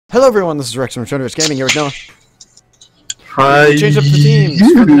Hello everyone, this is Rex from Return to Gaming here with Noah. Hi. We change up the teams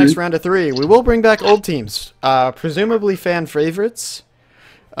for the next round of 3. We will bring back old teams, presumably fan favorites.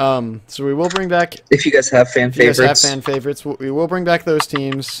 So we will bring back... If you guys have fan favorites. If you guys have fan favorites, we will bring back those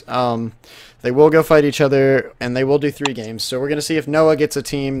teams. They will go fight each other, and they will do 3 games. So we're going to see if Noah gets a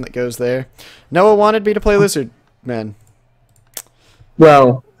team that goes there. Noah wanted me to play Lizard Man.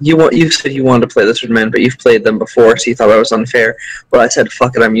 Well, you said you wanted to play Lizard Men, but you've played them before, so you thought that was unfair. But I said,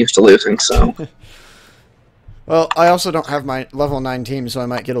 fuck it, I'm used to losing, so... Well, I also don't have my level 9 team, so I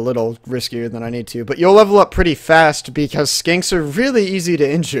might get a little riskier than I need to. But you'll level up pretty fast because skinks are really easy to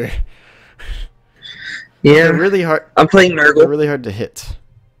injure. Yeah, they're really hard. I'm playing They're Nurgle. really hard to hit.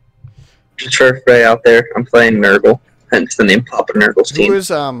 Just for everybody out there, I'm playing Nurgle. Hence the name Papa Nurgle's team.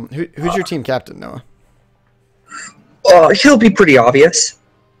 Who's your team captain, Noah? He'll be pretty obvious.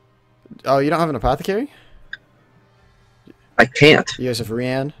 Oh, you don't have an apothecary? I can't. You guys have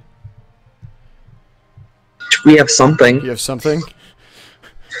Rianne? We have something. You have something?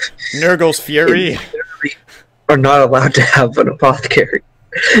 Nurgle's Fury? We are not allowed to have an apothecary.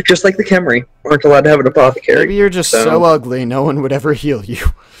 Just like the Khemri aren't allowed to have an apothecary. Maybe you're just so ugly no one would ever heal you.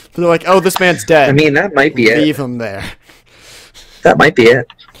 They're like, oh, this man's dead. I mean, that might be it. Leave him there. That might be it.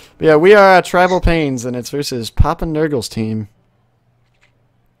 But yeah, we are Tribal Pains, and it's versus Papa Nurgle's team.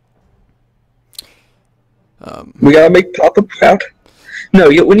 We gotta make Papa proud. No,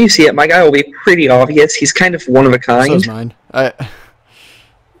 when you see it, my guy will be pretty obvious. He's kind of one of a kind. So is mine. And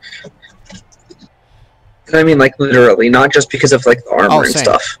I mean, like, literally, not just because of, like, the armor and same.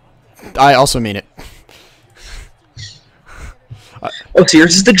 stuff. I also mean it. Oh, so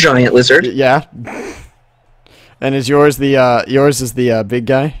yours is the giant lizard? Yeah. And is yours the big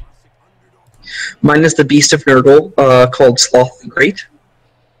guy? Mine is the Beast of Nurgle, called Sloth the Great.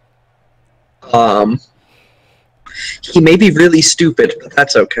 He may be really stupid, but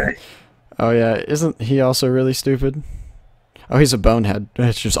that's okay. Oh yeah, isn't he also really stupid? Oh, he's a bonehead.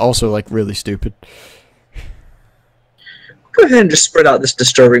 It's just also like really stupid. Go ahead and just spread out this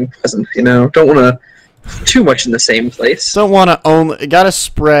disturbing presence, you know? Don't want to too much in the same place. Don't want to gotta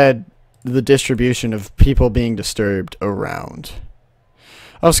spread the distribution of people being disturbed around.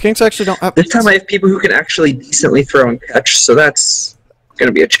 Oh, skinks actually don't have... This time I have people who can actually decently throw and catch, so that's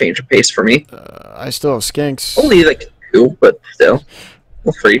gonna be a change of pace for me. I still have skinks. Only like 2, but still.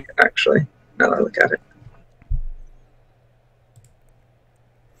 Well, 3, actually, now that I look at it.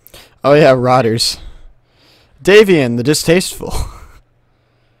 Oh yeah, Rotters. Davian, the Distasteful.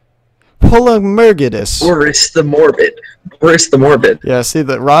 Pulamurgidus. Boris the Morbid. Boris the Morbid. Yeah, see,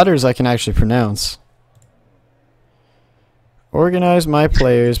 the Rotters I can actually pronounce. Organize my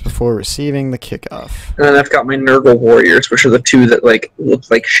players before receiving the kickoff. And then I've got my Nurgle Warriors, which are the 2 that, like,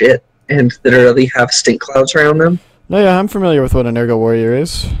 look like shit and literally have stink clouds around them. No, yeah, I'm familiar with what a Nurgle Warrior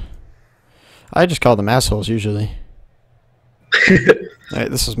is. I just call them assholes, usually.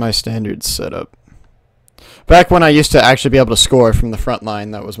 Alright, this is my standard setup. Back when I used to actually be able to score from the front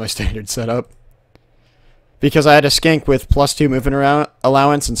line, that was my standard setup. Because I had a skink with +2 movement around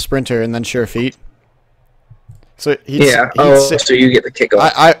allowance and sprinter and then sure feet. So he'd so you get the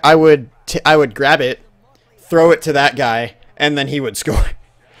kickoff. I would grab it, throw it to that guy, and then he would score.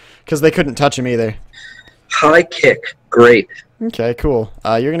 Because they couldn't touch him either. High kick. Great. Okay, cool.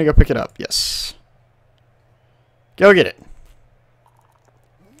 You're going to go pick it up. Yes. Go get it.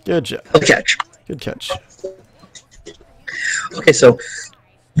 Good job. Good catch. Good catch. Okay, so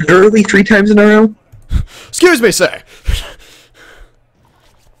literally 3 times in a row? Excuse me, sir.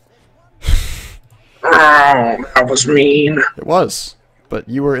 Oh, that was mean. It was, but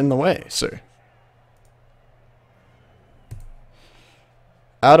you were in the way, sir.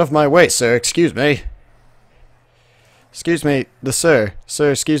 Out of my way, sir. Excuse me. Excuse me, the sir.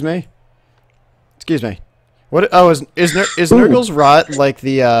 Sir, excuse me. Excuse me. What? Oh, is Nurgle's Rot like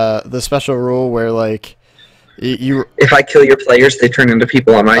the special rule where like you? If I kill your players, they turn into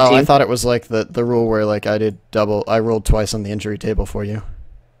people on my team. I thought it was like the rule where like I rolled twice on the injury table for you.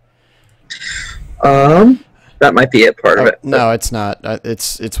 That might be it. Part of it. No, it's not.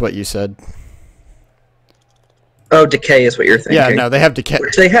 It's what you said. Oh, decay is what you're thinking. Yeah, no, they have decay.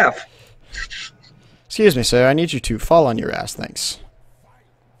 Which they have. Excuse me, sir. I need you to fall on your ass. Thanks.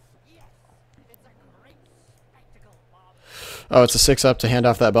 Oh, it's a 6-up to hand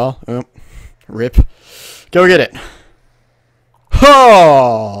off that ball. Oh, rip. Go get it.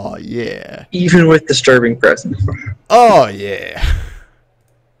 Oh, yeah. Even with disturbing presence. Oh, yeah.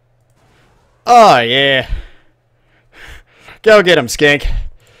 Oh, yeah. Go get him, skink.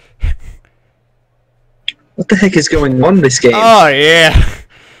 What the heck is going on in this game? Oh, yeah.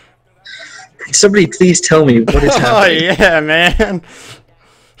 Somebody please tell me what is happening. Oh, yeah, man.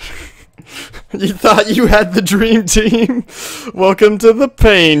 You thought you had the dream team? Welcome to the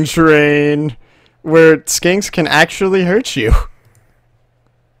pain train, where skinks can actually hurt you.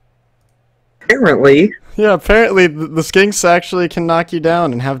 Apparently. Yeah, apparently the skinks actually can knock you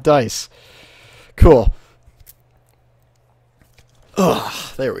down and have dice. Cool.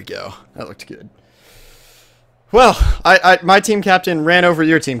 Ugh, there we go. That looked good. Well, my team captain ran over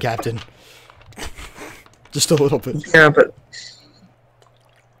your team captain. Just a little bit. Yeah, but...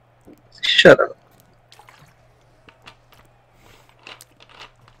 Shut up.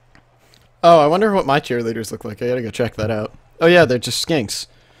 Oh, I wonder what my cheerleaders look like. I gotta go check that out. Oh yeah, they're just skinks.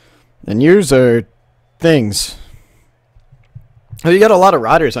 And yours are things. Oh, you got a lot of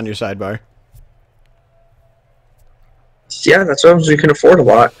riders on your sidebar. Yeah, that's what you can afford a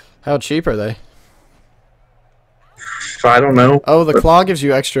lot. How cheap are they? I don't know. Oh, the claw gives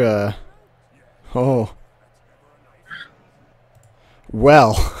you extra... Oh.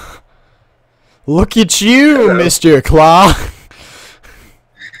 Well. Look at you, Hello. Mr. Claw.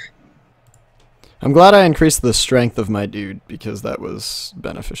 I'm glad I increased the strength of my dude, because that was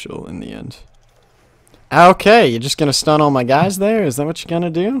beneficial in the end. Okay, you're just gonna stun all my guys there? Is that what you're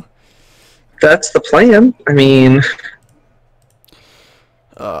gonna do? That's the plan. I mean...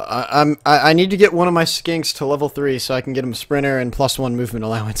 I need to get one of my skinks to level 3 so I can get him sprinter and +1 movement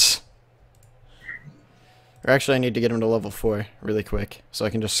allowance. Or actually I need to get him to level 4 really quick so I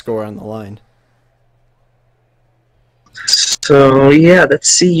can just score on the line. So, yeah, let's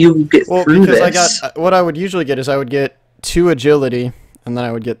see you get through because this. I got... what I would usually get is I would get 2 agility and then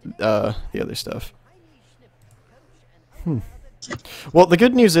I would get the other stuff. Well, the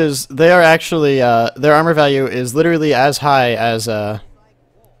good news is they are actually... their armor value is literally as high as... the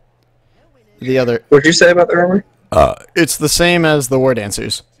other... What'd you say about the armor? It's the same as the War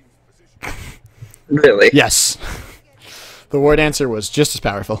Dancers. Really? Yes. The War Dancer was just as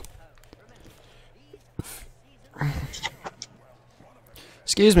powerful.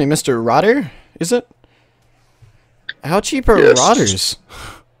 Excuse me, Mr. Rotter? Is it? How cheap are Yes. Rotters?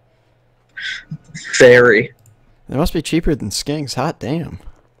 Very. They must be cheaper than skinks. Hot damn.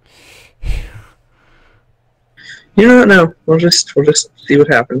 You don't know. We'll just see what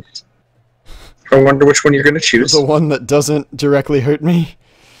happens. I wonder which one you're gonna choose. The one that doesn't directly hurt me?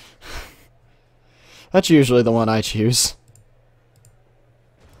 That's usually the one I choose.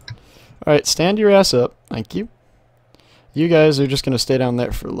 Alright, stand your ass up. Thank you. You guys are just going to stay down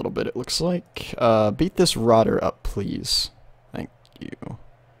there for a little bit, it looks like. Beat this Rotter up, please. Thank you.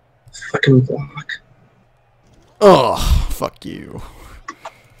 Fucking block. Ugh, fuck you.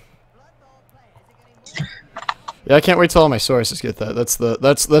 Yeah, I can't wait till all my sources get that.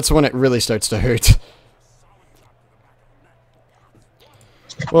 That's when it really starts to hurt.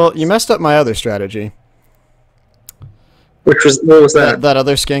 Well, you messed up my other strategy. What was that? That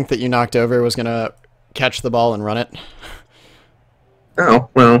other skink that you knocked over was gonna catch the ball and run it. Oh,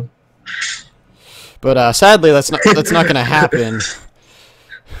 well. But sadly, that's not gonna happen.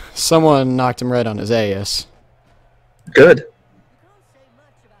 Someone knocked him right on his AS. Good.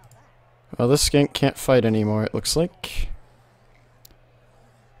 Well, this skink can't fight anymore, it looks like.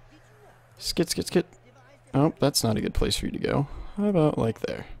 Skit, skit, skit. Oh, that's not a good place for you to go. How about like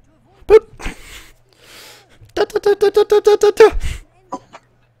there? Boop! Da, da, da, da, da, da, da, da.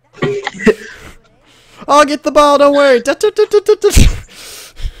 I'll get the ball, don't worry! Da, da, da, da, da, da.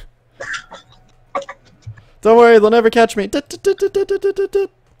 Don't worry, they'll never catch me! Da, da, da, da, da, da, da, da.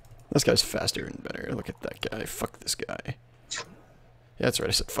 This guy's faster and better. Look at that guy. Fuck this guy. Yeah, that's right,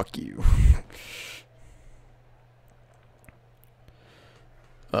 I said fuck you.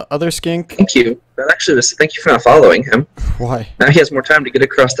 Other skink? Thank you. That actually was. Thank you for not following him. Why? Now he has more time to get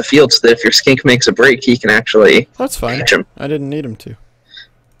across the field, so that if your skink makes a break, he can actually That's fine. catch him. I didn't need him to.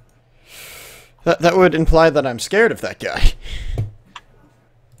 That would imply that I'm scared of that guy.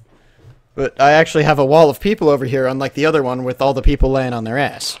 But I actually have a wall of people over here, unlike the other one with all the people laying on their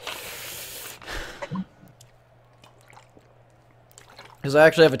ass. Because I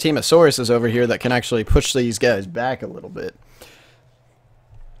actually have a team of Sauruses over here that can actually push these guys back a little bit.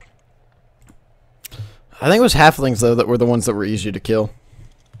 I think it was halflings, though, that were the ones that were easier to kill.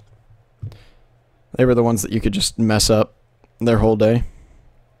 They were the ones that you could just mess up their whole day.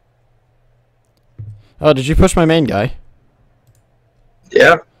 Oh, did you push my main guy?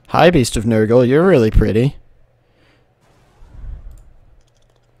 Yeah. Hi, Beast of Nurgle. You're really pretty.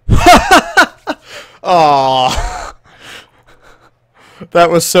 Aww. That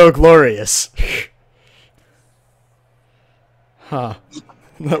was so glorious. Huh.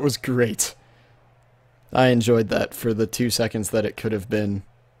 That was great. I enjoyed that for the 2 seconds that it could have been.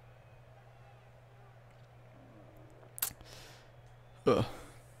 Ugh.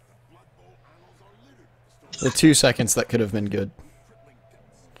 The 2 seconds that could have been good.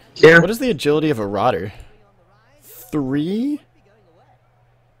 Yeah. What is the agility of a rotter? 3?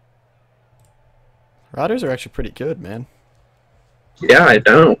 Rotters are actually pretty good, man. Yeah, I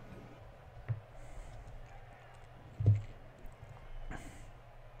know.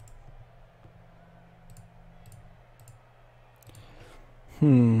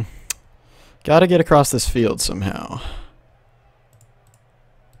 Gotta get across this field somehow.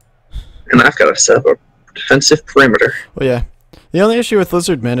 And I've got to set up a defensive perimeter. Well, yeah. The only issue with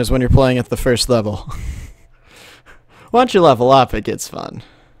Lizardmen is when you're playing at the first level. Once you level up, it gets fun.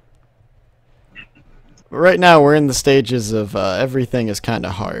 But right now, we're in the stages of everything is kind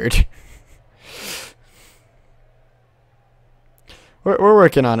of hard. We're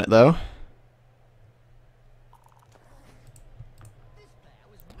working on it, though.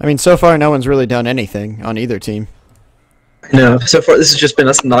 I mean, so far, no one's really done anything on either team. No, so far this has just been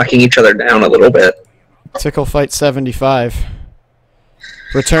us knocking each other down a little bit. Tickle Fight 75.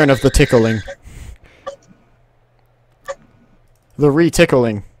 Return of the tickling. The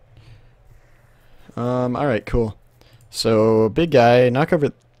re-tickling. Alright, cool. So, big guy, knock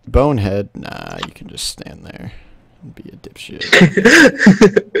over Bonehead. Nah, you can just stand there and be a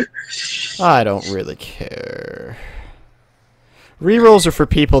dipshit. I don't really care. Rerolls are for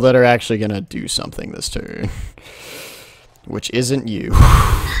people that are actually gonna do something this turn. Which isn't you.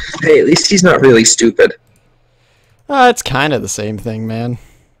 Hey, at least he's not really stupid. It's kind of the same thing, man.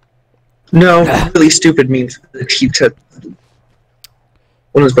 No, really stupid means that he took...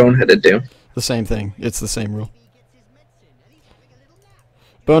 What does Boneheaded do? The same thing. It's the same rule.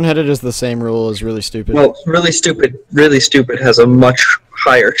 Boneheaded is the same rule as really stupid. Well, really stupid has a much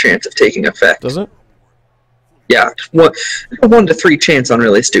higher chance of taking effect. Does it? Yeah, 1 to 3 chance on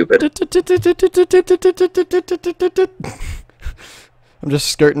really stupid. I'm just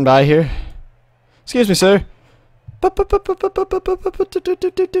skirting by here. Excuse me, sir.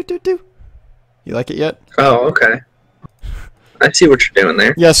 You like it yet? Oh, okay. I see what you're doing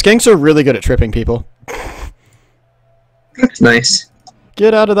there. Yeah, skinks are really good at tripping people. That's nice.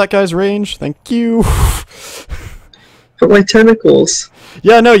 Get out of that guy's range. Thank you. But my tentacles.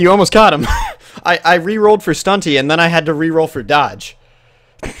 Yeah, no, you almost got him. I re-rolled for Stunty, and then I had to re-roll for Dodge.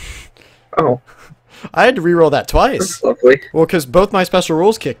 Oh. I had to re-roll that twice. That's lovely. Well, because both my special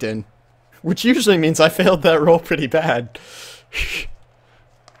rules kicked in. Which usually means I failed that roll pretty bad.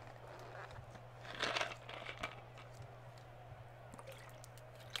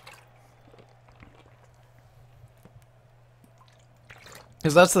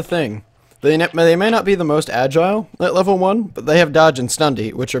 Because that's the thing. They may not be the most agile at level 1, but they have Dodge and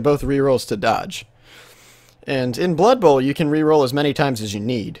Stunty, which are both rerolls to Dodge. And in Blood Bowl, you can reroll as many times as you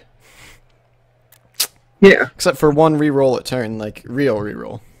need. Yeah. Except for 1 reroll a turn, like real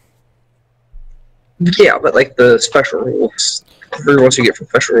reroll. Yeah, but like the special rules. The rules you get from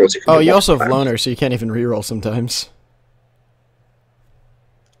special rules. You can Oh, do you also have multiple times. Loner, so you can't even reroll sometimes.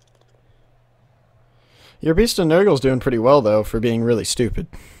 Your Beast of Nurgle's doing pretty well, though, for being really stupid.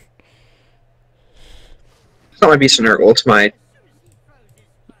 It's not my Beast of Nurgle, it's my...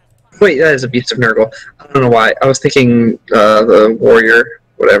 Wait, that is a Beast of Nurgle. I don't know why. I was thinking the Warrior,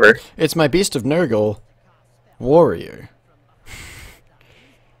 whatever. It's my Beast of Nurgle Warrior.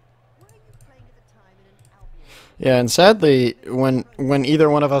 Yeah, and sadly, when either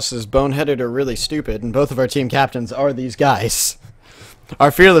one of us is boneheaded or really stupid, and both of our team captains are these guys,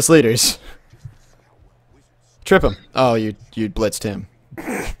 our fearless leaders. Trip him. Oh, you blitzed him.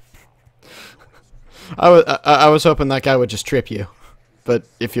 I was hoping that guy would just trip you, but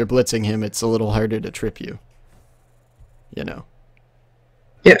if you're blitzing him, it's a little harder to trip you. You know.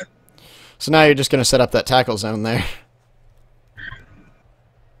 Yeah. So now you're just gonna set up that tackle zone there.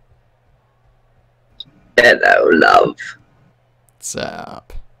 Hello, love.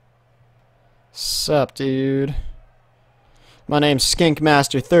 Sup? Sup, dude? My name's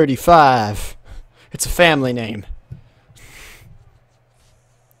Skinkmaster35. It's a family name.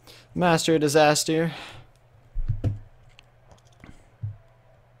 Master of Disaster.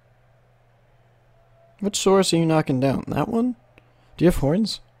 Which source are you knocking down? That one? Do you have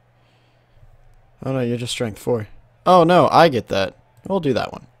horns? Oh no, you're just strength 4. Oh no, I get that. We'll do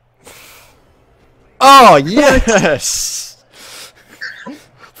that one. Oh, yes!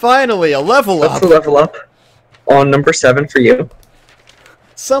 Finally, a level up! That's a level up on number 7 for you.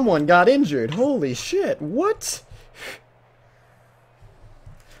 Someone got injured. Holy shit, what?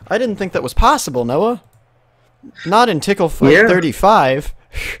 I didn't think that was possible, Noah. Not in Tickle Fight 35.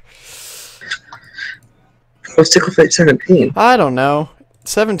 What's Tickle Fight 17? I don't know.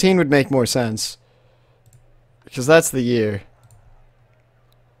 17 would make more sense. Because that's the year.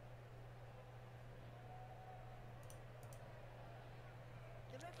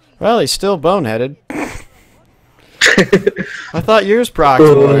 Well, he's still boneheaded. I thought yours procced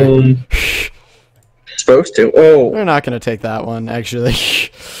more. Supposed to. Oh. We're not going to take that one, actually.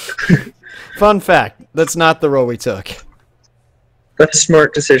 Fun fact, that's not the role we took. That's a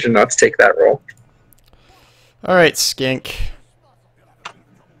smart decision not to take that role. Alright, Skink.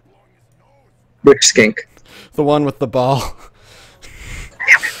 Which skink? The one with the ball.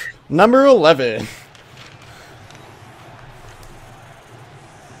 Number 11.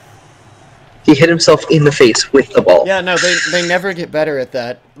 He hit himself in the face with the ball. Yeah, no, they never get better at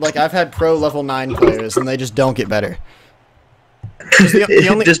that. Like, I've had pro level 9 players, and they just don't get better. The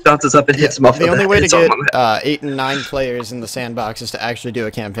only, just bounces up and hits him off the only way to get get 8 and 9 players in the sandbox is to actually do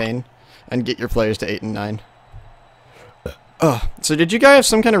a campaign and get your players to 8 and 9. So did you guys have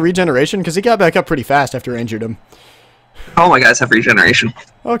some kind of regeneration? Because he got back up pretty fast after I injured him. All my guys have regeneration.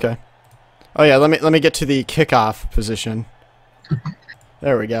 Okay. Oh yeah, let me get to the kickoff position.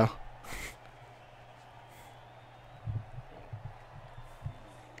 There we go.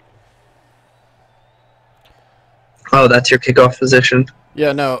 Oh, that's your kickoff position?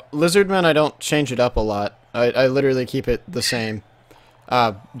 Yeah, no, Lizardmen, I don't change it up a lot. I literally keep it the same.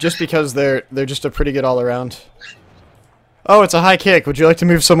 Just because they're just a pretty good all-around. Oh, it's a high kick. Would you like to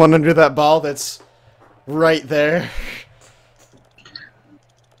move someone under that ball that's right there?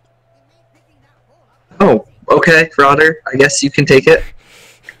 Oh, okay, Rodder. I guess you can take it.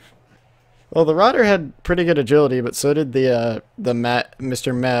 Well, the Rodder had pretty good agility, but so did the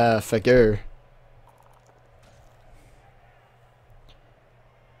Mr. Mafagur.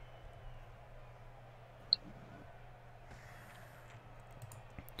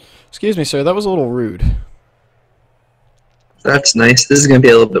 Excuse me, sir. That was a little rude. That's nice. This is going to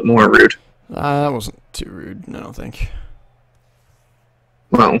be a little bit more rude. That wasn't too rude, I don't think.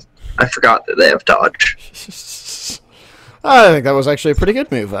 Well, I forgot that they have dodge. I think that was actually a pretty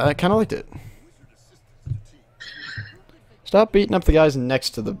good move. I kind of liked it. Stop beating up the guys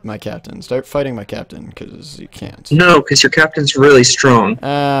next to my captain. Start fighting my captain, because you can't. No, because your captain's really strong.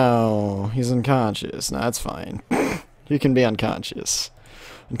 Oh, he's unconscious. No, that's fine. You can be unconscious.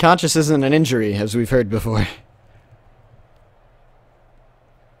 Unconscious isn't an injury, as we've heard before.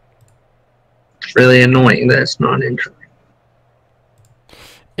 It's really annoying that it's not an injury.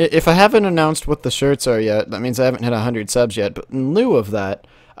 If I haven't announced what the shirts are yet, that means I haven't hit 100 subs yet, but in lieu of that,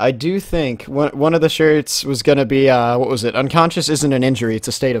 I do think one of the shirts was going to be, what was it? Unconscious isn't an injury, it's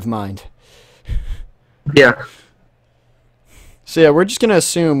a state of mind. Yeah. So yeah, we're just going to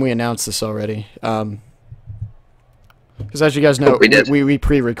assume we announced this already. Because as you guys know, we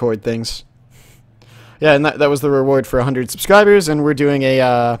pre-record things. Yeah, and that was the reward for 100 subscribers, and we're doing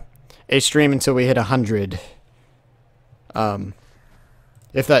a stream until we hit 100.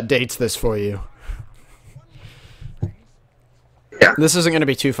 If that dates this for you. Yeah. This isn't going to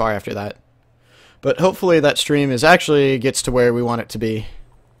be too far after that. But hopefully that stream actually gets to where we want it to be.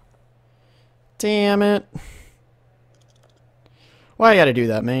 Damn it. Why I gotta do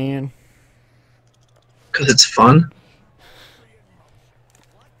that, man? Because it's fun.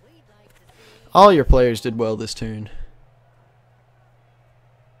 All your players did well this turn.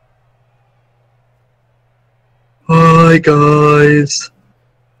 Hi, guys.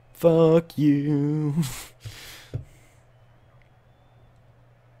 Fuck you.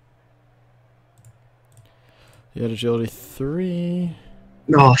 You had agility 3.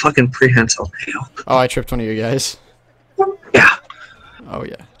 No, fucking prehensile tail. Oh, I tripped one of you guys. Yeah. Oh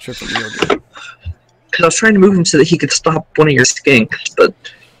yeah, tripped one of you. Because I was trying to move him so that he could stop one of your skinks, but...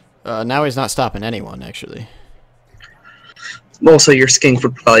 now he's not stopping anyone, actually. Also, your skink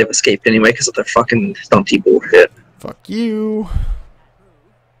would probably have escaped anyway because of the fucking stumpy bullshit. Fuck you.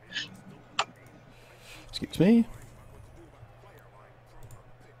 Excuse me.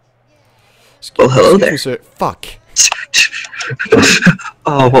 Well, hello there. Me, sir. Fuck.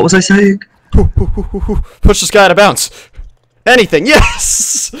 Oh, what was I saying? Push this guy out of bounds. Anything.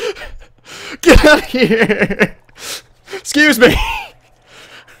 Yes! Get out of here! Excuse me!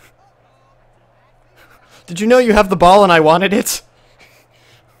 Did you know you have the ball and I wanted it?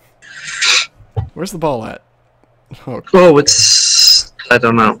 Where's the ball at? Oh, it's... I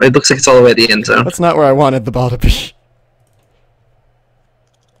don't know. It looks like it's all the way at the end zone. That's not where I wanted the ball to be.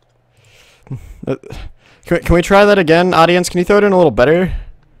 Can we try that again, audience? Can you throw it in a little better? A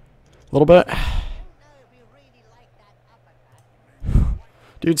little bit?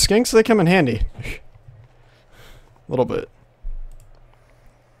 Dude, skinks, they come in handy. A little bit.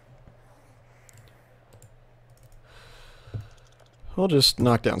 I'll just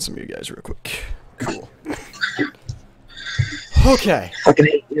knock down some of you guys real quick. Cool. Okay. Fucking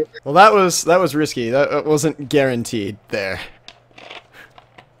hate you. Well, that was risky. That wasn't guaranteed there.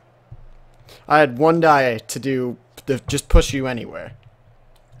 I had one die to just push you anywhere.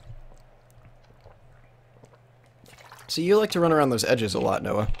 So you like to run around those edges a lot,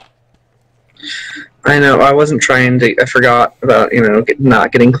 Noah. I know, I wasn't trying to... I forgot about,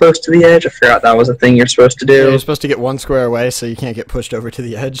 not getting close to the edge. I forgot that was a thing you're supposed to Yeah, do. you're supposed to get one square away so you can't get pushed over to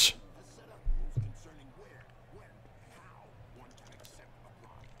the edge.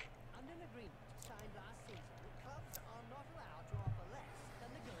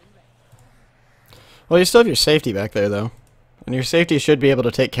 Well, you still have your safety back there, though. And your safety should be able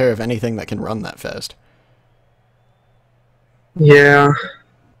to take care of anything that can run that fast. Yeah.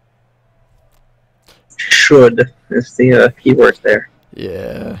 Should is the keyword there.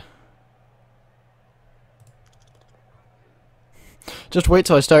 Yeah. Just wait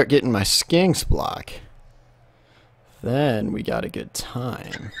till I start getting my skinks block. Then we got a good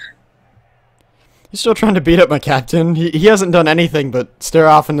time. He's still trying to beat up my captain. He hasn't done anything but stare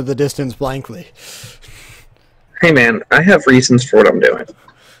off into the distance blankly. Hey man, I have reasons for what I'm doing.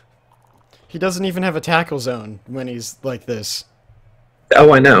 He doesn't even have a tackle zone when he's like this.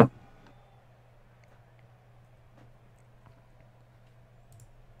 Oh, I know.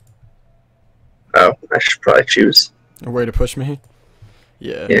 Oh, I should probably choose. A way to push me?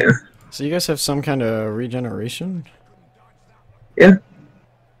 Yeah. Yeah. So you guys have some kind of regeneration? Yeah.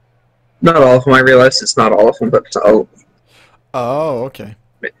 Not all of them. I realize it's not all of them, but it's all. Oh, okay.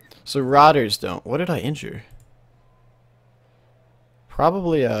 So Rotters don't. What did I injure?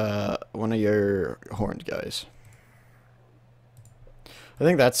 Probably one of your horned guys. I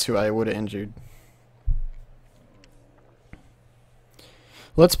think that's who I would have injured.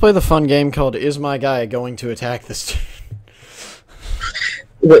 Let's play the fun game called Is My Guy Going to Attack This?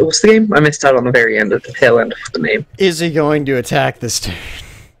 What's the game? I missed out on the very end of the tail end of the name. Is he going to attack this turn?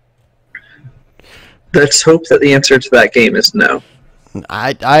 Let's hope that the answer to that game is no.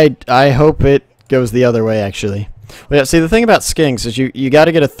 I hope it goes the other way, actually. Well, yeah, see, the thing about skinks is you got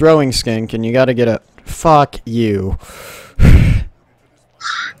to get a throwing skink, and you got to get a... Fuck you.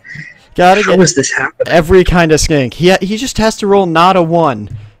 Gotta How get is this happening? every kind of skink. He just has to roll not a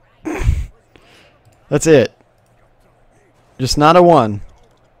 1. That's it. Just not a 1.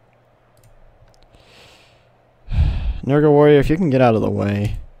 Nurgle Warrior, if you can get out of the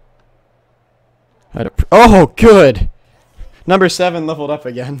way. Oh, good! Number 7 leveled up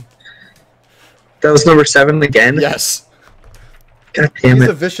again. That was number 7 again? Yes. God damn He's it.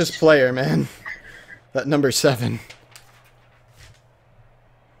 a vicious player, man. That number 7.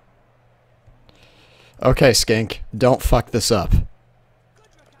 Okay, skink. Don't fuck this up.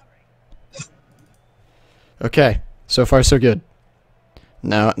 Okay. So far, so good.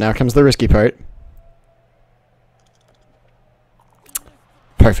 Now comes the risky part.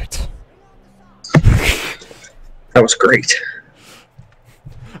 Perfect. That was great.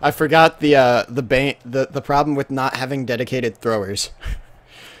 I forgot the problem with not having dedicated throwers.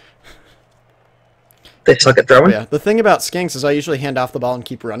 They suck at throwing? Yeah, the thing about skinks is I usually hand off the ball and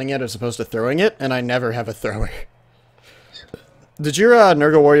keep running it as opposed to throwing it, and I never have a thrower. Did your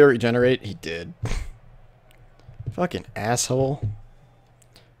Nurgle Warrior regenerate? He did. Fucking asshole.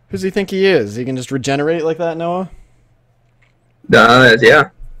 Who does he think he is? He can just regenerate like that, Noah? Yeah.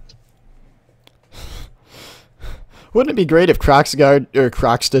 Wouldn't it be great if Croxguard or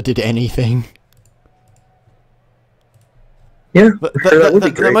Croxta did anything? Yeah, That would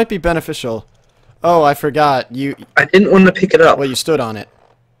be great. That might be beneficial. Oh, I forgot. I didn't want to pick it up. Well, you stood on it.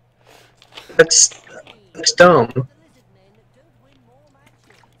 That's dumb.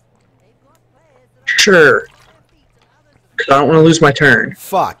 Sure. Because I don't want to lose my turn.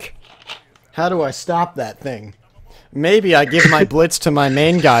 Fuck. How do I stop that thing? Maybe I give my blitz to my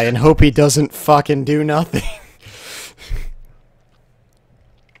main guy and hope he doesn't fucking do nothing.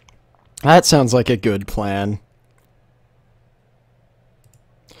 That sounds like a good plan.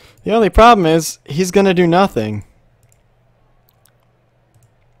 The only problem is, he's gonna do nothing.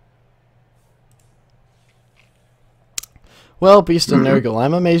 Well, Beast and Nurgle,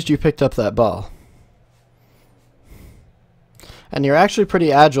 I'm amazed you picked up that ball. And you're actually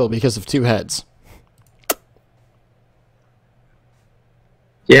pretty agile because of 2 heads.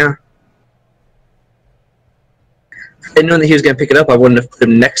 Yeah. If I didn't know that he was going to pick it up, I wouldn't have put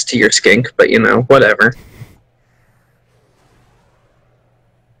him next to your skink, but whatever.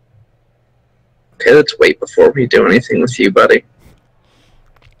 Okay, let's wait before we do anything with you, buddy.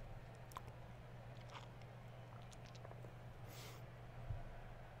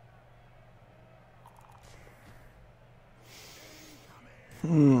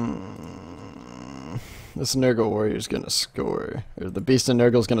 This Nurgle Warrior's gonna score. Or the Beast and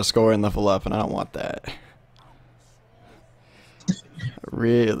Nurgle's gonna score and level up, and I don't want that. I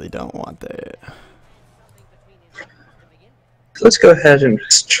Really don't want that. Let's go ahead and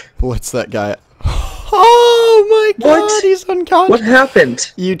just... Blitz that guy. Oh my god, What? he's unconscious. What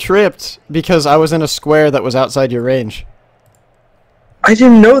happened? You tripped because I was in a square that was outside your range. I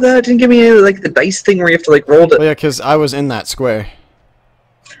didn't know that. It didn't give me any, like, the dice thing where you have to, like, roll Well, it. yeah, because I was in that square.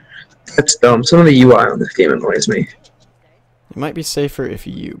 That's dumb. Some of the UI on this game annoys me. It might be safer if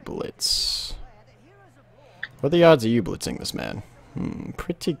you blitz. What are the odds of you blitzing this man?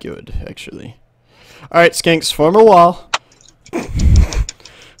 Pretty good, actually. Alright, Skinks, form a wall.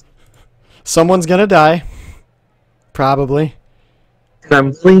 Someone's gonna die. Probably. And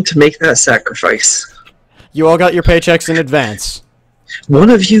I'm willing to make that sacrifice. You all got your paychecks in advance. One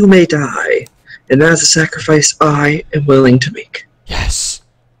of you may die, and that is a sacrifice I am willing to make. Yes.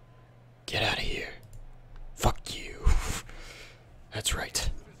 Get out of here. Fuck you. That's right.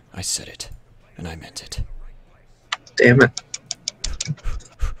 I said it. And I meant it. Damn it.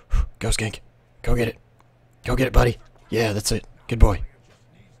 Go, Skink. Go get it. Go get it, buddy. Yeah, that's it. Good boy.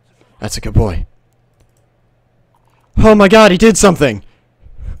 That's a good boy. Oh my god, he did something!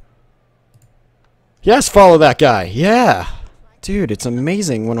 Yes, follow that guy. Yeah. Dude, it's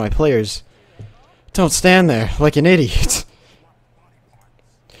amazing when my players don't stand there like an idiot.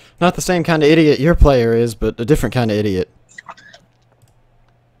 Not the same kind of idiot your player is, but a different kind of idiot.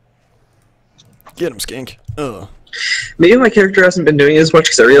 Get him, Skink. Ugh. Maybe my character hasn't been doing as much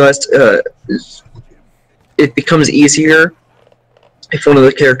because I realized it becomes easier if one of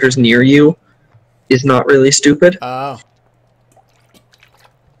the characters near you is not really stupid. Oh.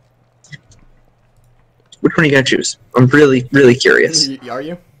 Which one are you gonna choose? I'm really, really curious. Are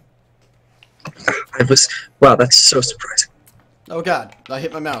you? I was... Wow, that's so surprising. Oh god, I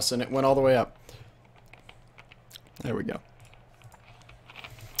hit my mouse and it went all the way up. There we go.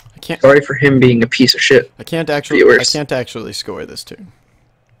 I can't. Sorry for him being a piece of shit. I can't actually. Viewers. I can't actually score this team.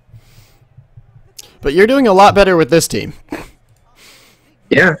 But you're doing a lot better with this team.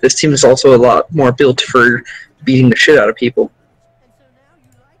 Yeah, this team is also a lot more built for beating the shit out of people.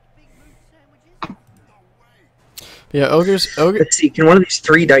 Yeah, ogre. Let's see, can one of these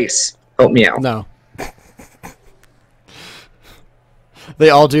 3 dice help me out? No. They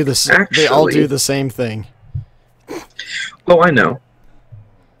all do this. They all do Actually- the same thing. Oh, I know.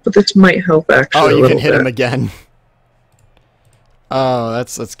 But this might help actually Oh, a you little can hit bit. him again. Oh,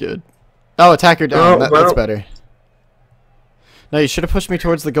 that's good. Oh, attacker down. Oh, That's well. better. No, you should have pushed me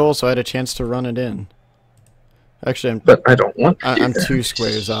towards the goal so I had a chance to run it in. Actually, But I don't want to do I'm that. 2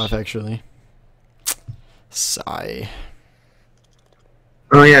 squares off, actually. Sigh.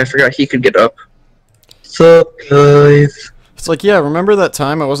 Oh yeah, I forgot he could get up. Sup, guys? It's like, yeah, remember that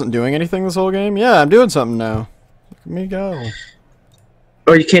time I wasn't doing anything this whole game? Yeah, I'm doing something now. Look at me go.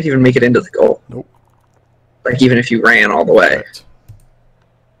 Oh, you can't even make it into the goal. Nope. Like, even if you ran all the way. Correct.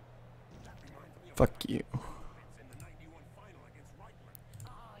 Fuck you.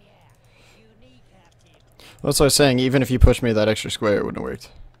 That's what I was saying, even if you pushed me that extra square, it wouldn't have worked.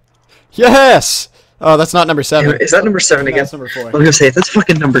 Yes! Oh, that's not number 7. Is that number 7 No, again? that's number 4. I was gonna say, if that's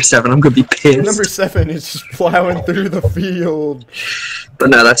fucking number 7, I'm gonna be pissed. Number 7 is just plowing through the field. But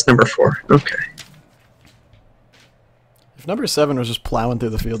no, that's number 4. Okay. If number 7 was just plowing through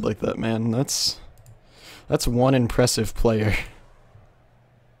the field like that, man, that's one impressive player.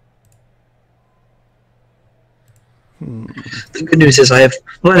 The good news is I have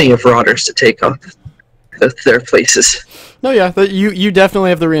plenty of Rotters to take off their places. No, yeah, you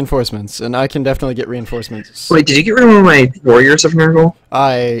definitely have the reinforcements, and I can definitely get reinforcements. Wait, did you get rid of one of my Warriors of Nurgle?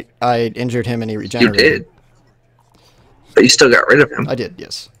 I injured him and he You regenerated. did. But you still got rid of him. I did,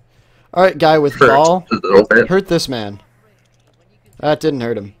 yes. Alright, guy with For ball. a little bit. Hurt this man. That didn't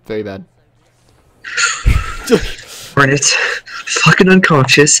hurt him. Very bad. Hornet, fucking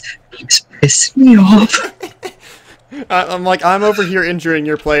unconscious, keeps pissing me off. I'm like, I'm over here injuring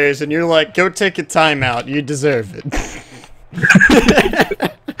your players, and you're like, go take a timeout. You deserve it.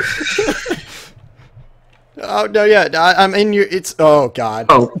 Oh, no, yeah, I'm in your... It's... Oh, God.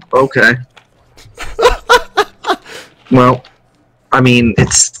 Oh, okay. Well, I mean,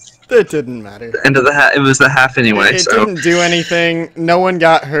 it's It didn't matter. the end of the half. It was the half anyway, It so didn't do anything. No one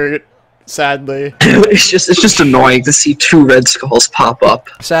got hurt, sadly. it's just annoying to see 2 red skulls pop up.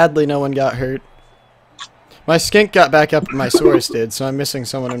 Sadly, no one got hurt. My skink got back up, and my Saurus did, so I'm missing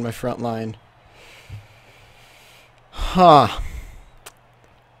someone in my front line. Huh.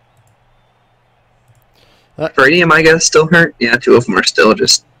 For any of my guys still hurt? Yeah, 2 of them are still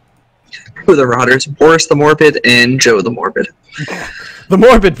just 2 of the Rotters, Boris the Morbid and Joe the Morbid. The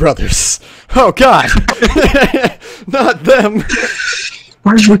Morbid Brothers. Oh, God. Not them.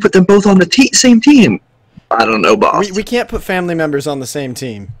 Why did we put them both on the same team? I don't know, boss. We can't put family members on the same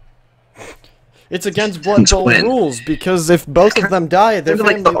team. It's against Blood Bowl Win. rules, because if both of them die, They're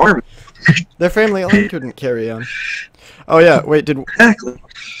like the army. their family line couldn't carry on. Oh yeah, wait, Exactly.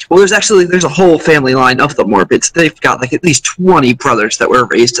 Well, there's a whole family line of the Morbids. They've got like at least 20 brothers that were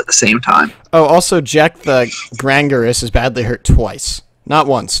raised at the same time. Oh, also Jack the Grangarus is badly hurt twice. Not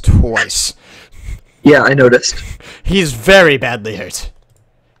once, twice. Yeah, I noticed. He's very badly hurt.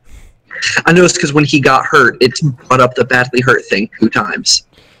 I noticed because when he got hurt, it brought up the badly hurt thing 2 times.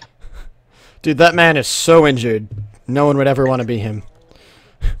 Dude, that man is so injured. No one would ever want to be him.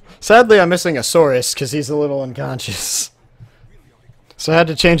 Sadly, I'm missing a Saurus because he's a little unconscious. So I had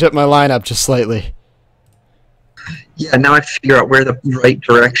to change up my lineup just slightly. Yeah, now I have to figure out where the right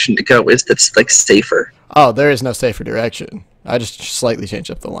direction to go is that's like safer. Oh, there is no safer direction. I just slightly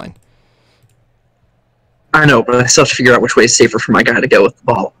changed up the line. I know, but I still have to figure out which way is safer for my guy to go with the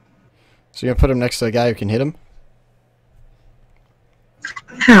ball. So you're going to put him next to a guy who can hit him?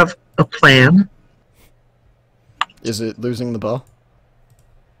 I have a plan. Is it losing the ball?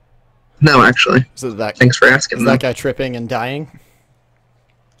 No, actually. Is it that, Thanks for asking. is that guy tripping and dying?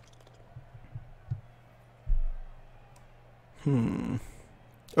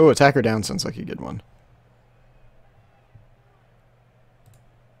 Oh, attacker down sounds like a good one.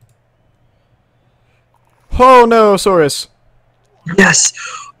 Oh no, Saurus. Yes!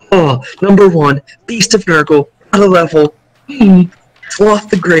 Oh, number 1, Beast of Nurgle, out of level. Sloth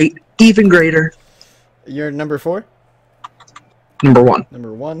the Great, even greater. You're number 4? Number 1.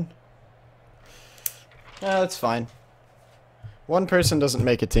 Number 1? That's fine. One person doesn't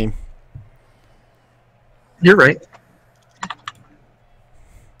make a team. You're right.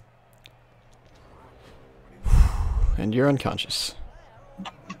 And you're unconscious.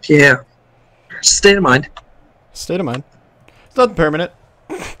 Yeah. State of mind. State of mind. It's not permanent.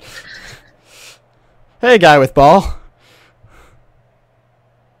 Hey, guy with ball.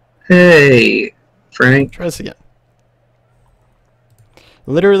 Hey, Frank. Try this again.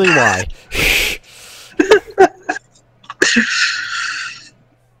 Literally, why?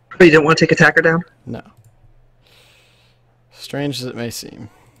 Oh, you don't want to take attacker down? No. Strange as it may seem,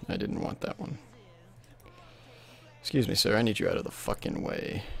 I didn't want that one. Excuse me, sir. I need you out of the fucking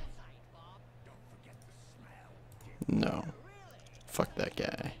way. No. Fuck that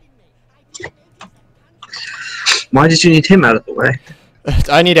guy. Why did you need him out of the way?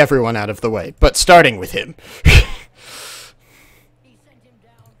 I need everyone out of the way, but starting with him.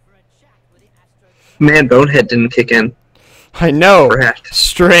 Man, Bonehead didn't kick in. I know. Correct.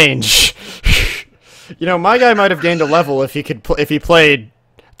 Strange. You know, my guy might have gained a level if he could if he played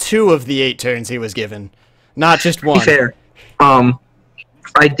 2 of the 8 turns he was given, not just 1. To be fair,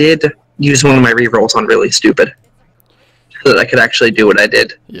 I did use one of my rerolls on really stupid, so that I could actually do what I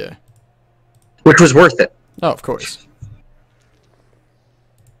did, Yeah. which was worth it. Oh, of course.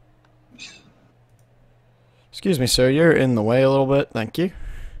 Excuse me, sir. You're in the way a little bit. Thank you.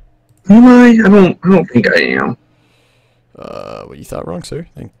 Am I? I don't think I am. What you thought wrong, sir.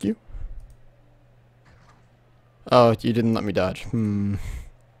 Thank you. Oh, you didn't let me dodge.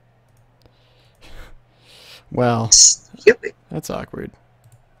 Well, that's awkward.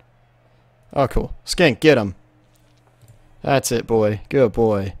 Oh, cool. Skink, get him. That's it, boy. Good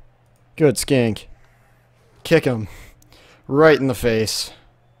boy. Good Skink. Kick him. Right in the face.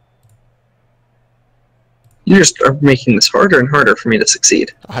 You just are making this harder and harder for me to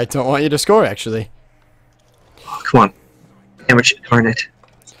succeed. I don't want you to score, actually. Oh, come on. Damn it, darn it.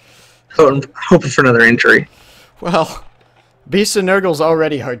 Oh, I'm hoping for another injury. Well, Beast of Nurgle's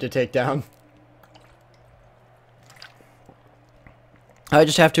already hard to take down. I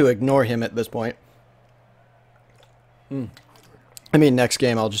just have to ignore him at this point. I mean, next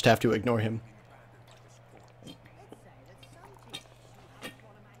game I'll just have to ignore him.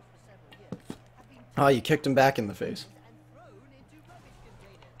 Oh, you kicked him back in the face.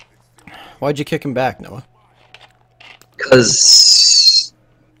 Why'd you kick him back, Noah? Because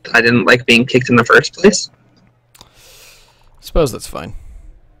I didn't like being kicked in the first place. Suppose that's fine.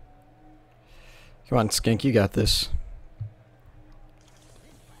 Come on, Skink, you got this.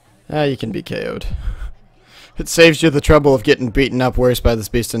 Ah, you can be KO'd. It saves you the trouble of getting beaten up worse by this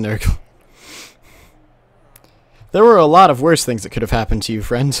Beast of Nurgle. There were a lot of worse things that could have happened to you,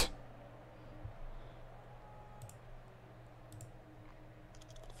 friends.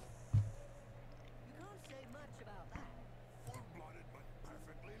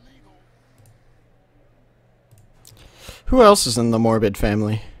 Who else is in the Morbid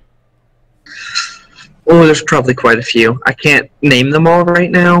family? Oh, there's probably quite a few. I can't name them all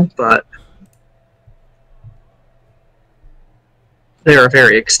right now, but they're a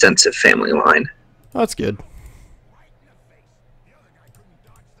very extensive family line. That's good.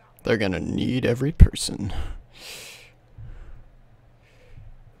 They're gonna need every person.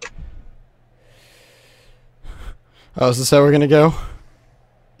 Oh, is this how we're gonna go?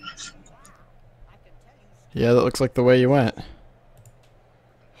 Yeah, that looks like the way you went.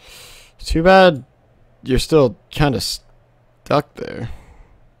 Too bad you're still kind of stuck there.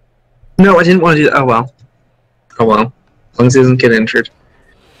 No, I didn't want to do that. Oh well. Oh well. As long as he doesn't get injured.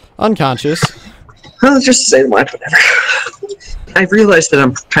 Unconscious. Well, just say what, whatever. I realized that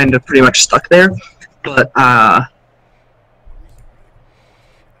I'm kind of pretty much stuck there, but I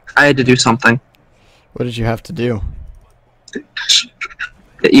had to do something. What did you have to do?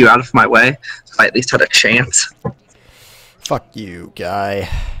 Get you out of my way, so I at least had a chance. Fuck you, guy.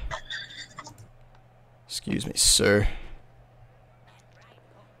 Excuse me, sir.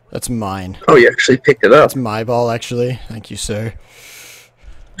 That's mine. Oh, you actually picked it up. That's my ball, actually. Thank you, sir.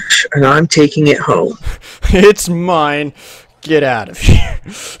 And I'm taking it home. It's mine. Get out of here.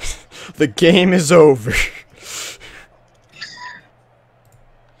 The game is over.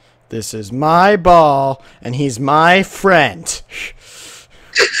 This is my ball, and he's my friend.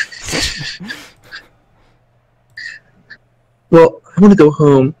 Well, I want to go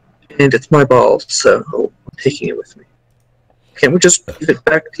home, and it's my ball, so I'm taking it with me. Can't we just give it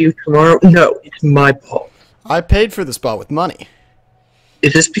back to you tomorrow? No, it's my ball. I paid for this ball with money.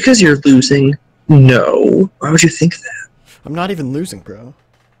 Is this because you're losing? No. Why would you think that? I'm not even losing, bro.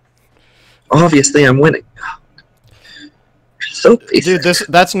 Obviously, I'm winning. So basic. Dude,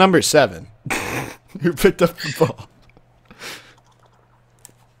 that's number 7. Who picked up the ball.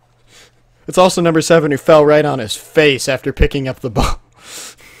 It's also number 7 who fell right on his face after picking up the ball.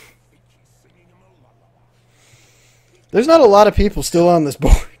 There's not a lot of people still on this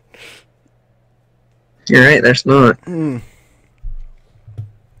board. You're right, there's not. Mm.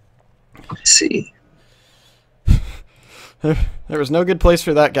 Let's see. There was no good place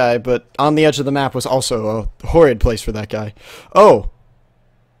for that guy, but on the edge of the map was also a horrid place for that guy. Oh!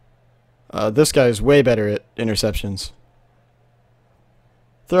 This guy's way better at interceptions.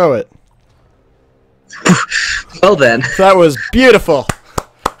 Throw it. Well then. That was beautiful!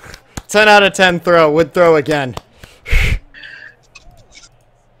 10 out of 10 throw. Would throw again.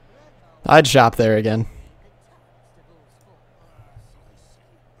 I'd shop there again.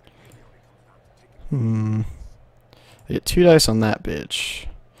 I get 2 dice on that bitch.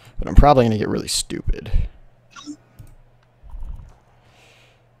 But I'm probably going to get really stupid. And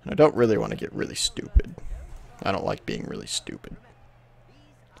I don't really want to get really stupid. I don't like being really stupid.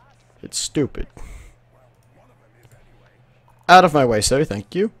 It's stupid. Out of my way, sir.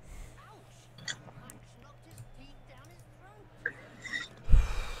 Thank you.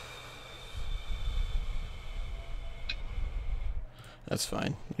 That's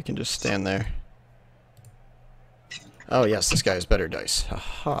fine. You can just stand there. Oh, yes, this guy has better dice.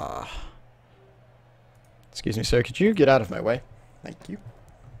 Haha. Excuse me, sir. Could you get out of my way? Thank you.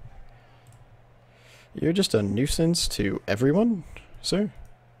 You're just a nuisance to everyone, sir?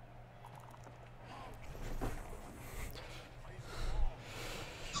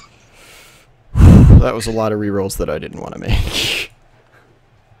 That was a lot of rerolls that I didn't want to make.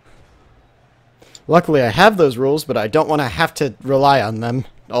 Luckily, I have those rules, but I don't want to have to rely on them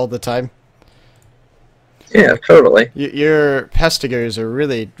all the time. Yeah, totally. Your pestigers are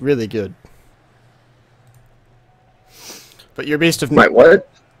really, really good. But your Beast of... My what?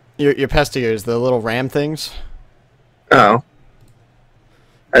 Your pestigers, the little ram things. Oh.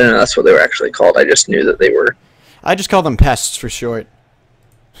 I don't know that's what they were actually called. I just knew that they were... I just call them pests for short.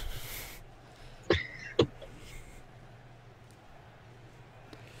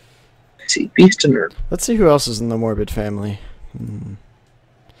 Let's see, Beast and Nerd. Let's see who else is in the Morbid family.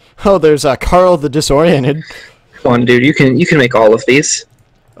 Oh, there's Carl the Disoriented. Come on, dude. You can make all of these.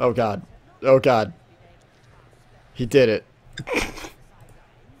 Oh, God. Oh, God. He did it.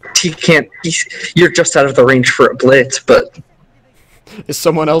 He can't... You're just out of the range for a blitz, but... Is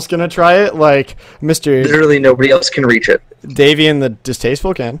someone else gonna try it? Like, Mr. Literally nobody else can reach it. Davian the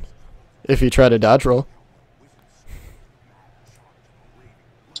Distasteful can. If you try to dodge roll.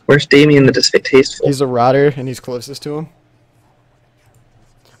 Where's Damien the Distasteful? He's a rotter, and he's closest to him.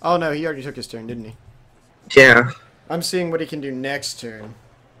 Oh, no, he already took his turn, didn't he? Yeah. I'm seeing what he can do next turn.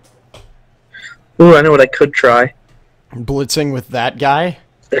 Ooh, I know what I could try. Blitzing with that guy?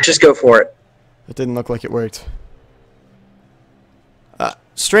 Let's just go for it. It didn't look like it worked.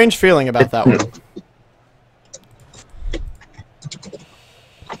 Strange feeling about that one.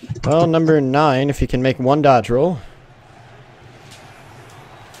 Well, number 9, if you can make one dodge roll.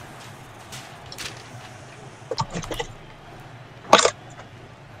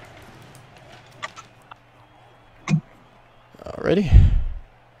 Alrighty.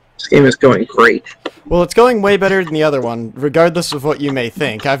 This game is going great. Well, it's going way better than the other one, regardless of what you may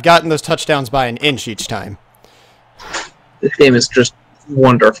think. I've gotten those touchdowns by an inch each time. This game is just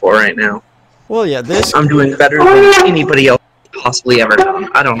wonderful right now. Well, yeah, this... I'm doing better than anybody else possibly ever done.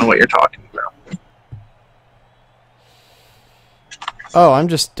 I don't know what you're talking about. Oh, I'm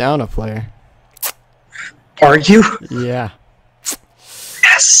just down a player. Are you? Yeah.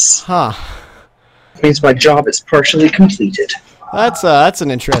 Yes. Huh. That means my job is partially completed. That's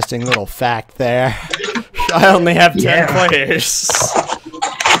an interesting little fact there. I only have 10 players.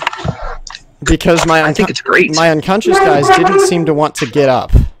 Because I think it's great. my unconscious guys didn't seem to want to get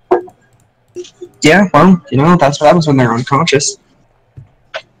up. Yeah, well, you know, that's what happens when they're unconscious.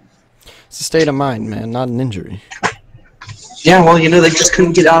 It's a state of mind, man, not an injury. Yeah, well, you know, they just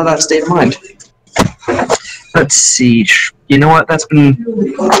couldn't get out of that state of mind. Let's see. You know what? That's been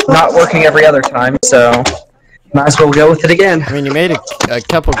not working every other time, so might as well go with it again. I mean, you made a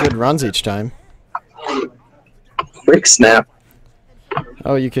couple good runs each time. Quick snap.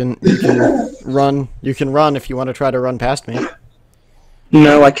 Oh, you can run. You can run if you want to try to run past me.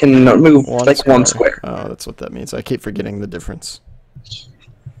 No, I can move one square. Oh, that's what that means. I keep forgetting the difference.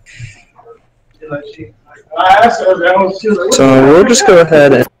 So we'll just go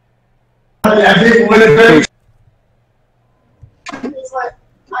ahead and...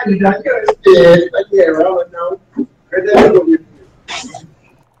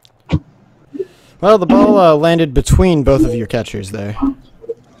 Well, the ball landed between both of your catchers there.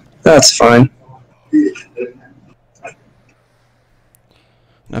 That's fine.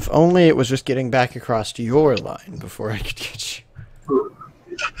 If only it was just getting back across your line before I could get you.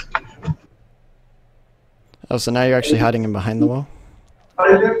 Oh, so now you're actually hiding him behind the wall?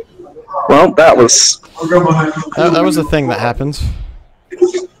 Well, that was... That was a thing that happens.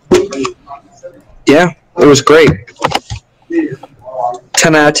 Yeah, it was great.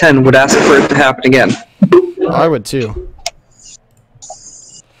 10 out of 10 would ask for it to happen again. I would too.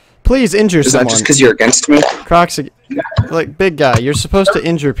 Please injure Is someone. that just because you're against me? Crocs, like, big guy, you're supposed to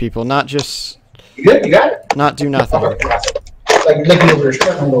injure people, not just... You got it? Not do nothing. Like looking over your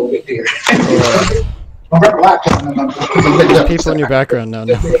shoulder a little bit there. There's people in your background now.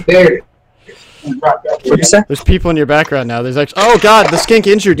 There. What'd you say? There's people in your background now. There's actually... Oh, God, the skink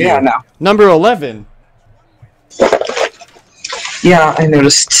injured you. Yeah, no. Number 11. Yeah, I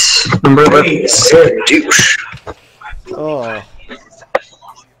noticed. Number 11. Douche. Oh.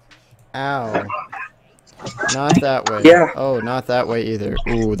 Ow. Not that way. Yeah. Oh, not that way either.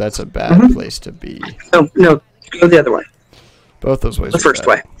 Ooh, that's a bad place to be. No, go the other way. Both those ways The are first bad.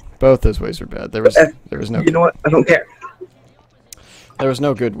 way. Both those ways are bad. There was no You know what? I don't care. There was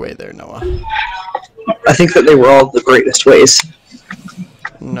no good way there, Noah. I think that they were all the greatest ways.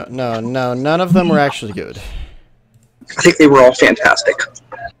 No, none of them were actually good. I think they were all fantastic.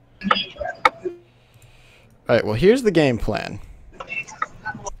 Alright, well, here's the game plan.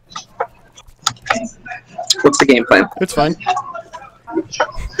 What's the game plan? It's fine.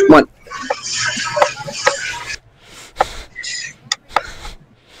 One.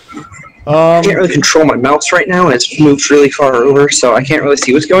 I can't really control my mouse right now, and it's moved really far over, so I can't really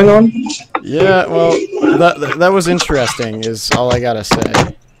see what's going on. Yeah, well, that was interesting, is all I gotta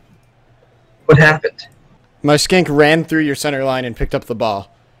say. What happened? My skink ran through your center line and picked up the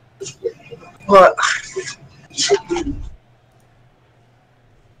ball. What?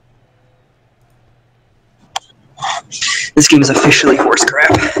 This game is officially horse crap.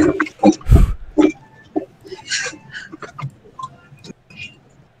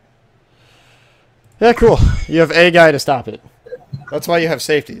 Yeah, cool. You have a guy to stop it. That's why you have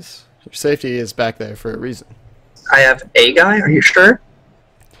safeties. Your safety is back there for a reason. I have a guy, are you sure?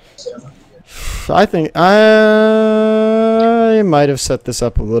 I think I might have set this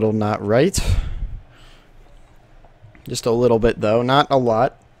up a little not right. Just a little bit, though. Not a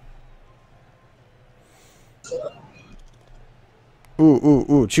lot.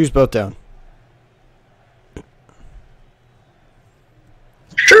 Ooh. Choose both down.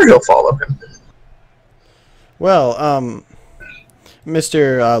 Sure, he'll follow him. Well,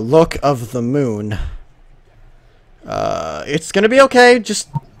 Mr. Look of the Moon. It's gonna be okay. Just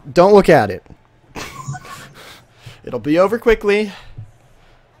don't look at it. It'll be over quickly.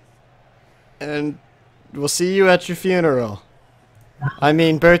 And we'll see you at your funeral. I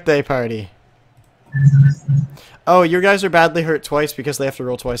mean, birthday party. Oh, your guys are badly hurt twice because they have to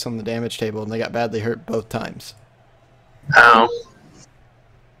roll twice on the damage table, and they got badly hurt both times. Oh.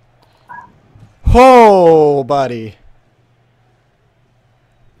 Oh, buddy.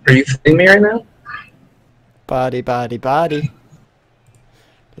 Are you feeling me right now? Body.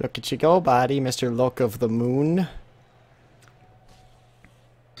 Look at you go, body, Mr. Look of the Moon.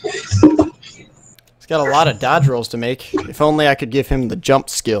 got a lot of dodge rolls to make. If only I could give him the jump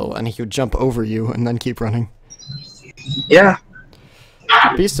skill and he would jump over you and then keep running. Yeah.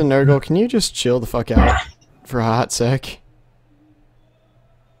 Beast and Nurgle, can you just chill the fuck out for a hot sec?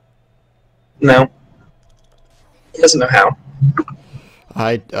 No. He doesn't know how.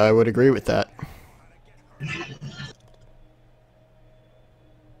 I would agree with that.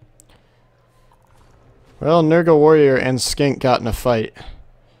 Well, Nurgle Warrior and Skink got in a fight.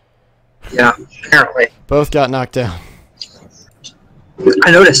 Yeah, apparently. Both got knocked down. I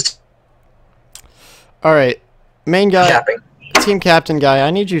noticed. Alright, main guy, Capping. team captain guy,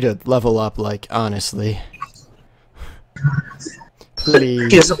 I need you to level up, like, honestly. He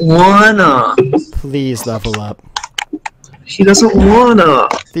Please, doesn't wanna. please level up. He doesn't wanna.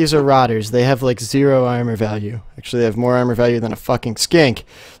 These are rotters. They have, like, 0 armor value. Actually, they have more armor value than a fucking skink.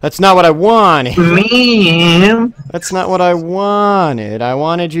 That's not what I wanted. Man. That's not what I wanted. I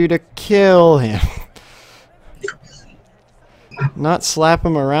wanted you to kill him. Not slap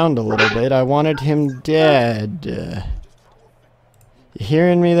him around a little bit. I wanted him dead. You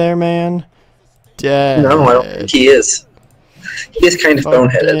hearing me there, man? Dead. No, I don't think he is. He is kind of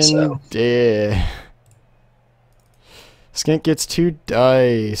boneheaded, so. Fucking dead. Skink gets 2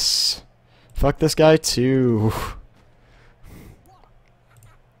 dice. Fuck this guy too.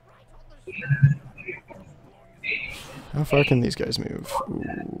 How far can these guys move?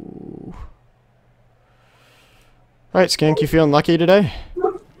 Ooh. Alright, Skink, you feeling lucky today?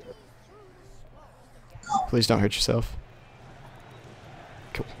 Please don't hurt yourself.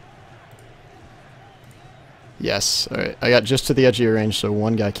 Cool. Yes, alright. I got just to the edge of your range, so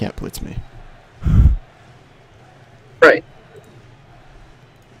one guy can't blitz me. Right.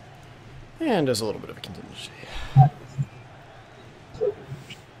 And there's a little bit of a contingency.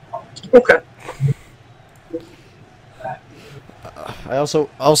 Okay. I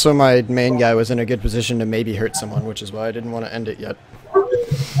also my main guy was in a good position to maybe hurt someone, which is why I didn't want to end it yet.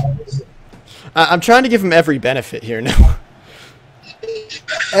 I'm trying to give him every benefit here now.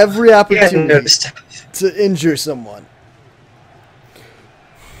 Every opportunity to injure someone.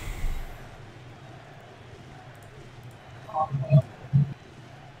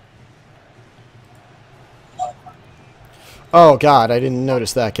 Oh god, I didn't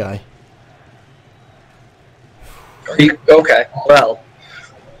notice that guy. Okay, well.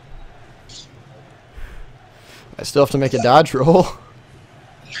 I still have to make a dodge roll.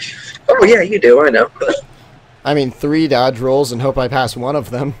 Oh yeah, you do, I know. I mean, 3 dodge rolls and hope I pass one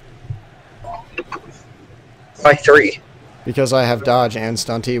of them. By 3. Because I have dodge and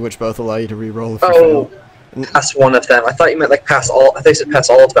stunty, which both allow you to reroll if you Oh, fail. pass one of them. I thought you meant like pass all. I thought you said pass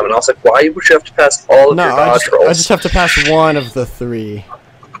all of them, and I was like, why would you have to pass all of your dodge rolls? I just have to pass one of the 3.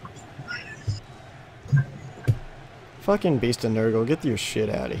 Fucking Beast and Nurgle, get your shit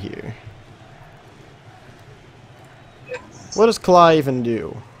out of here. What does Claw even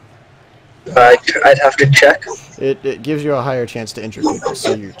do? I'd have to check. It gives you a higher chance to injure people,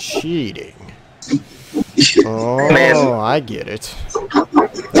 so you're cheating. Oh, Man. I get it.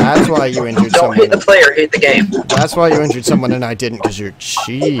 That's why you injured Don't someone. hate the player, hate the game. That's why you injured someone and I didn't, because you're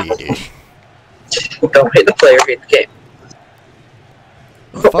cheating. Don't hate the player, hate the game.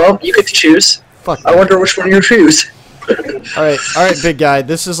 Well, you get to choose. Fuck. I wonder which one you choose. Alright, big guy.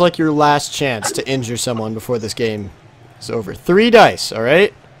 This is like your last chance to injure someone before this game is over. 3 dice,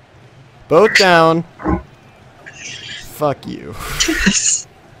 alright? Both down. Fuck you.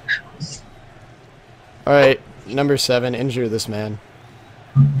 Alright, number 7, injure this man.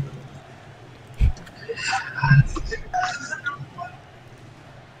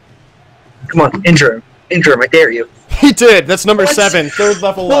 Come on, injure him. Injure him, I dare you. He did! That's number What? 7, 3rd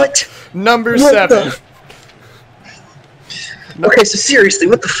level What? up. Number What 7. Okay, so seriously,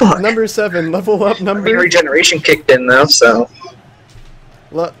 what the fuck? Number 7, level up I mean, number... regeneration kicked in though, so.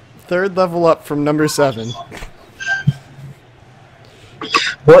 3rd level up from number 7.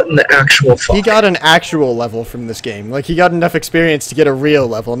 What in the actual fuck? He got an actual level from this game. Like, he got enough experience to get a real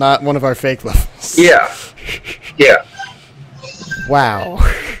level, not one of our fake levels. Yeah. Yeah. Wow.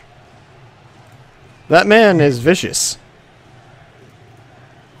 That man is vicious.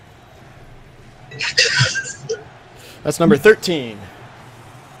 That's number 13.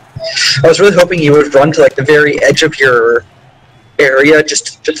 I was really hoping you would run to like the very edge of your area,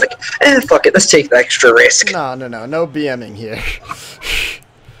 just like, fuck it, let's take the extra risk. No BMing here.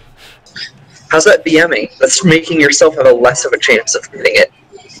 How's that BMing? That's making yourself have a less of a chance of getting it.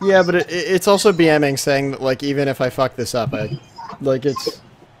 Yeah, but it's also BMing saying that, like, even if I fuck this up,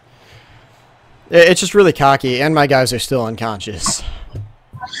 it's just really cocky, and my guys are still unconscious.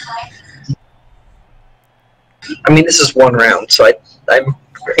 I mean, this is one round, so I'm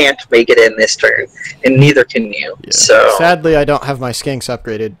can't make it in this turn, and neither can you. Yeah. So Sadly, I don't have my skinks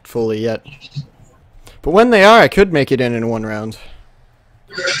upgraded fully yet. But when they are, I could make it in one round.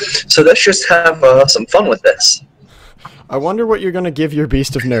 So let's just have some fun with this. I wonder what you're gonna give your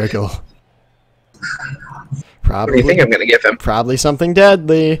Beast of Nurgle. What do Probably, you think I'm going to give him? probably something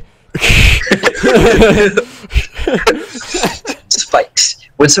deadly. Spikes.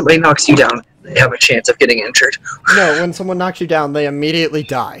 When somebody knocks you down, they have a chance of getting injured. No, when someone knocks you down, they immediately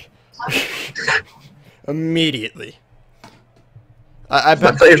die. Immediately. I My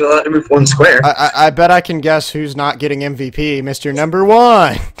bet. player's allowed to move one square. I bet I can guess who's not getting MVP, Mr. Number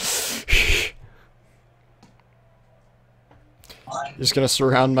 1. Just gonna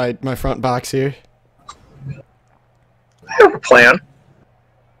surround my front box here. I have a plan.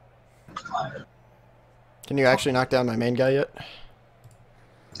 Can you actually knock down my main guy yet?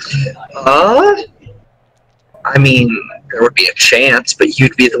 I mean, there would be a chance, but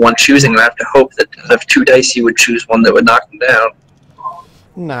you'd be the one choosing. I have to hope that out of 2 dice, you would choose one that would knock him down.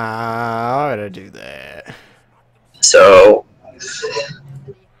 Nah, I gotta do that. So,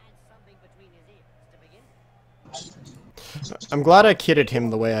 I'm glad I kidded him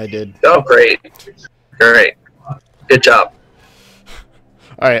the way I did. oh, great. Great. Good job.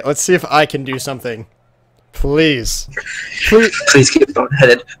 Alright, let's see if I can do something. Please. Please. Please get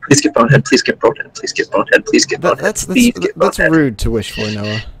boneheaded. Please get bonehead. Please get bonehead. Please get bonehead. Please get bonehead. That's Please get that's bonehead. rude to wish for,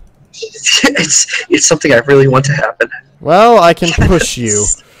 Noah. It's something I really want to happen. Well, I can push you.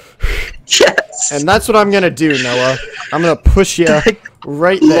 Yes. And that's what I'm gonna do, Noah. I'm gonna push you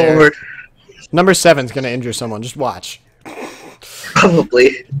right there. Lord, Number 7's gonna injure someone. Just watch.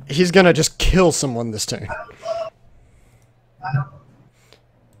 probably. He's gonna just kill someone this turn.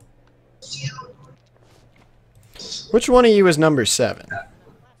 Which one of you is number 7?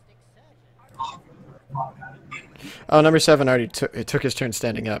 Oh, number 7 already took his turn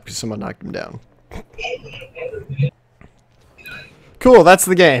standing up because someone knocked him down. Cool, that's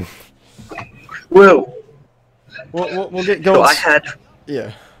the game. Whoa. We'll get going. So I had.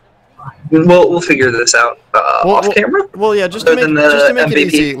 Yeah. We'll figure this out off camera. Well, yeah, just to Other make, than just to make it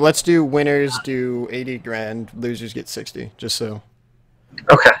MVP. easy, let's do winners do 80 grand, losers get 60, just so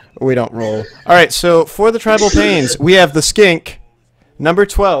Okay. we don't roll. All right, so for the Tribal Pains, we have the Skink, number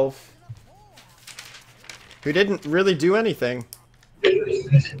 12, who didn't really do anything. And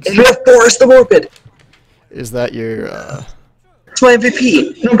we have Boris the Morbid. Is that your, It's my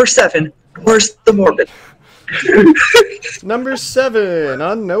MVP. Number 7. Boris the Morbid. Number 7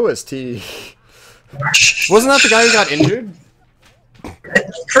 on Noah's team. Wasn't that the guy who got injured?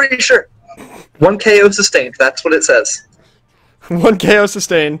 Pretty sure. 1 KO sustained. That's what it says. 1 KO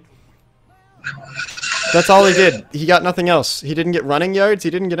sustained. That's all he did. He got nothing else. He didn't get running yards. He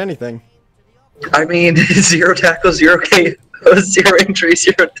didn't get anything. I mean, 0 tackles, 0 KO, 0 injury,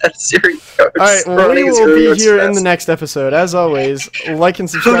 0 deaths, 0 yards. Alright, well, we will be here in the next episode. As always, like and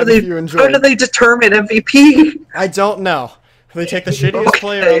subscribe if you How enjoyed. do they determine MVP? I don't know. They take the shittiest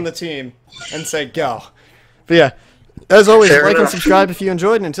player Okay. on the team and say, go. But yeah, as always, Fair like and enough. subscribe if you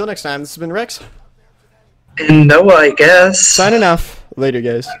enjoyed. And until next time, this has been Rex. And Noah, I guess. Signing off. Later,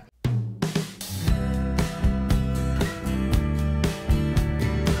 guys.